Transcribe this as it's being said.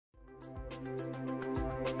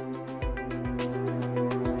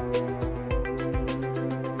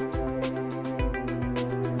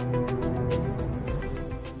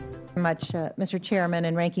much, Mr. Chairman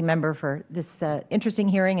and Ranking Member, for this interesting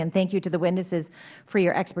hearing, and thank you to the witnesses for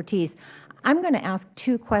your expertise. I'm going to ask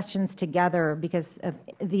two questions together because of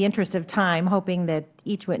the interest of time, hoping that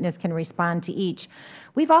each witness can respond to each.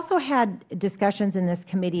 We've also had discussions in this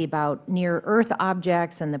committee about near-Earth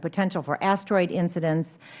objects and the potential for asteroid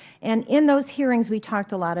incidents. And in those hearings, we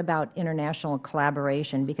talked a lot about international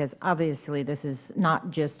collaboration because obviously this is not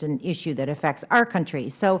just an issue that affects our country.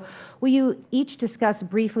 So will you each discuss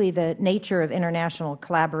briefly the nature of international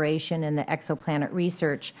collaboration in the exoplanet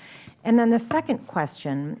research? And then the second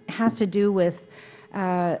question has to do with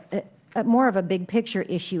more of a big picture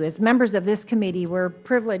issue. As members of this committee, we're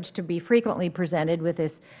privileged to be frequently presented with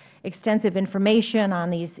this extensive information on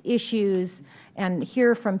these issues and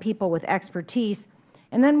hear from people with expertise.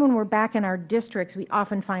 And then when we're back in our districts, we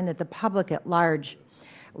often find that the public at large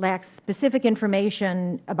lacks specific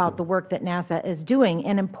information about the work that NASA is doing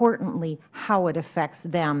and, importantly, how it affects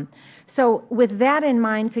them. So with that in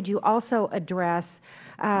mind, could you also address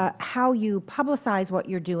how you publicize what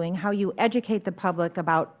you're doing, how you educate the public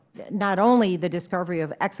about not only the discovery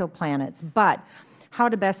of exoplanets, but how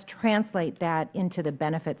to best translate that into the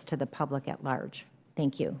benefits to the public at large?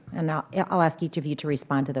 Thank you. And I'll ask each of you to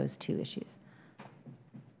respond to those two issues.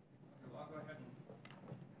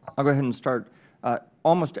 I'll go ahead and start.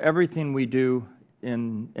 Almost everything we do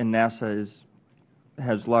in NASA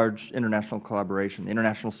has large international collaboration. The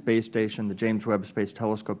International Space Station, the James Webb Space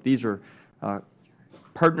Telescope, these are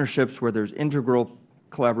partnerships where there's integral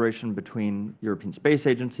collaboration between European Space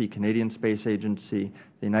Agency, Canadian Space Agency,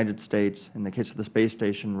 the United States, in the case of the space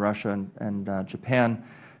station, Russia and Japan,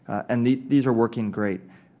 and these are working great.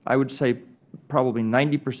 I would say probably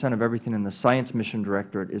 90% of everything in the Science Mission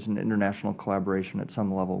Directorate is an international collaboration at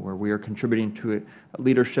some level, where we are contributing to a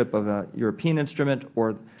leadership of a European instrument,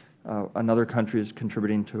 or another country is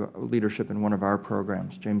contributing to leadership in one of our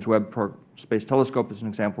programs. James Webb Space Telescope is an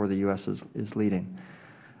example where the U.S. is leading.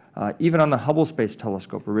 Even on the Hubble Space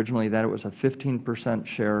Telescope, originally that it was a 15%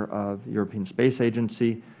 share of European Space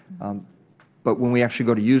Agency, but when we actually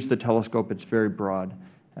go to use the telescope, it's very broad.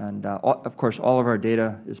 And of course, all of our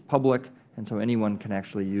data is public, and so anyone can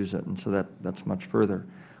actually use it, and so that's much further.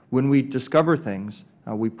 When we discover things,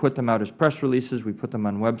 we put them out as press releases, we put them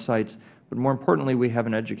on websites, but more importantly, we have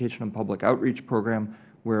an education and public outreach program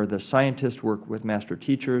where the scientists work with master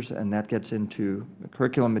teachers, and that gets into the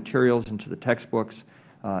curriculum materials, into the textbooks,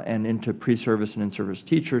 and into pre-service and in-service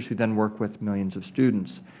teachers who then work with millions of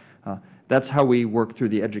students. That's how we work through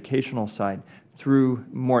the educational side. Through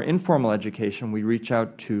more informal education, we reach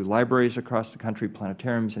out to libraries across the country,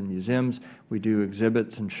 planetariums and museums. We do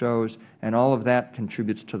exhibits and shows, and all of that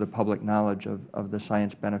contributes to the public knowledge of the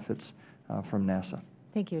science benefits from NASA.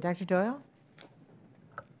 Thank you. Dr. Doyle?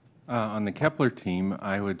 On the Kepler team,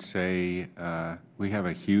 I would say we have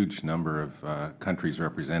a huge number of countries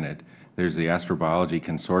represented. There's the Astrobiology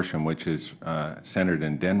Consortium, which is centered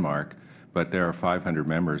in Denmark, but there are 500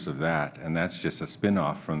 members of that, and that's just a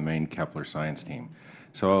spin-off from the main Kepler science team.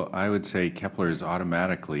 So I would say Kepler is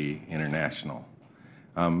automatically international.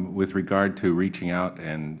 With regard to reaching out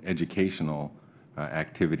and educational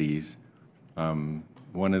activities,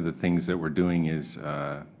 one of the things that we're doing is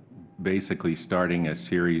basically starting a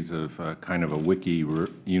series of kind of a wiki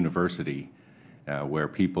university where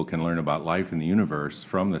people can learn about life in the universe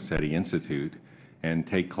from the SETI Institute and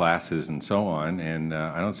take classes and so on, and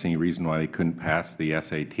I don't see any reason why they couldn't pass the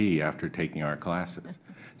SAT after taking our classes.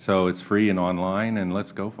 So it's free and online, and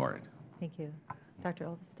let's go for it. Thank you. Dr.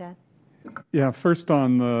 Ulvestad? Yeah, first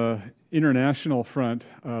on the international front,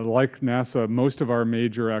 like NASA, most of our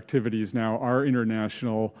major activities now are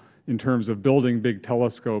international in terms of building big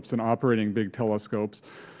telescopes and operating big telescopes.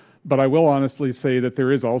 But I will honestly say that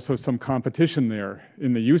there is also some competition there.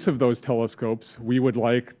 In the use of those telescopes, we would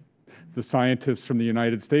like the scientists from the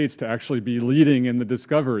United States to actually be leading in the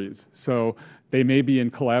discoveries. So they may be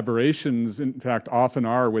in collaborations, in fact often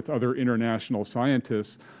are, with other international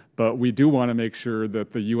scientists, but we do want to make sure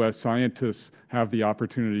that the U.S. scientists have the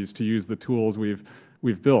opportunities to use the tools we've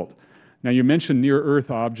built. Now you mentioned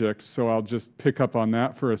near-Earth objects, so I'll just pick up on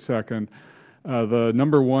that for a second. The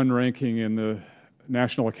 #1 ranking in the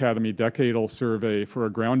National Academy Decadal Survey for a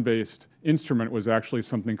ground-based instrument was actually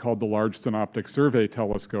something called the Large Synoptic Survey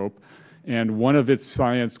Telescope, and one of its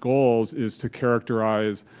science goals is to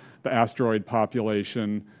characterize the asteroid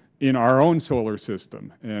population in our own solar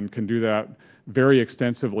system, and can do that very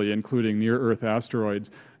extensively, including near-Earth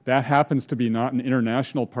asteroids. That happens to be not an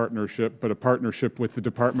international partnership, but a partnership with the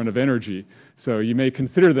Department of Energy. So you may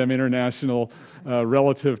consider them international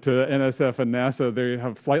relative to NSF and NASA. They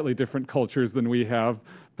have slightly different cultures than we have,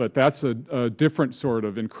 but that's a different sort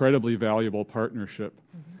of incredibly valuable partnership.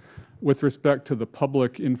 with respect to the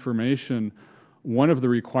public information, one of the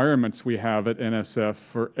requirements we have at NSF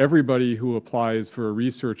for everybody who applies for a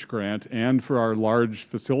research grant and for our large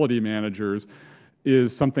facility managers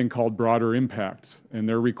is something called broader impacts. And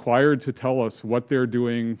they're required to tell us what they're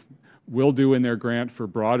doing, will do in their grant for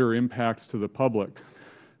broader impacts to the public.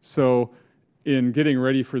 So in getting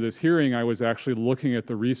ready for this hearing, I was actually looking at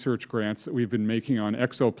the research grants that we've been making on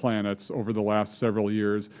exoplanets over the last several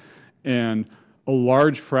years. And a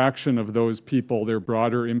large fraction of those people, their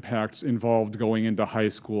broader impacts involved going into high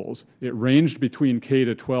schools. It ranged between K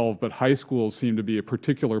to 12, but high schools seemed to be a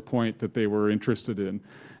particular point that they were interested in.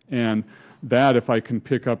 And that, if I can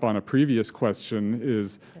pick up on a previous question,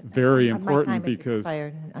 is very important because... My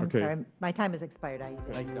time has expired. I'm sorry. My time has expired.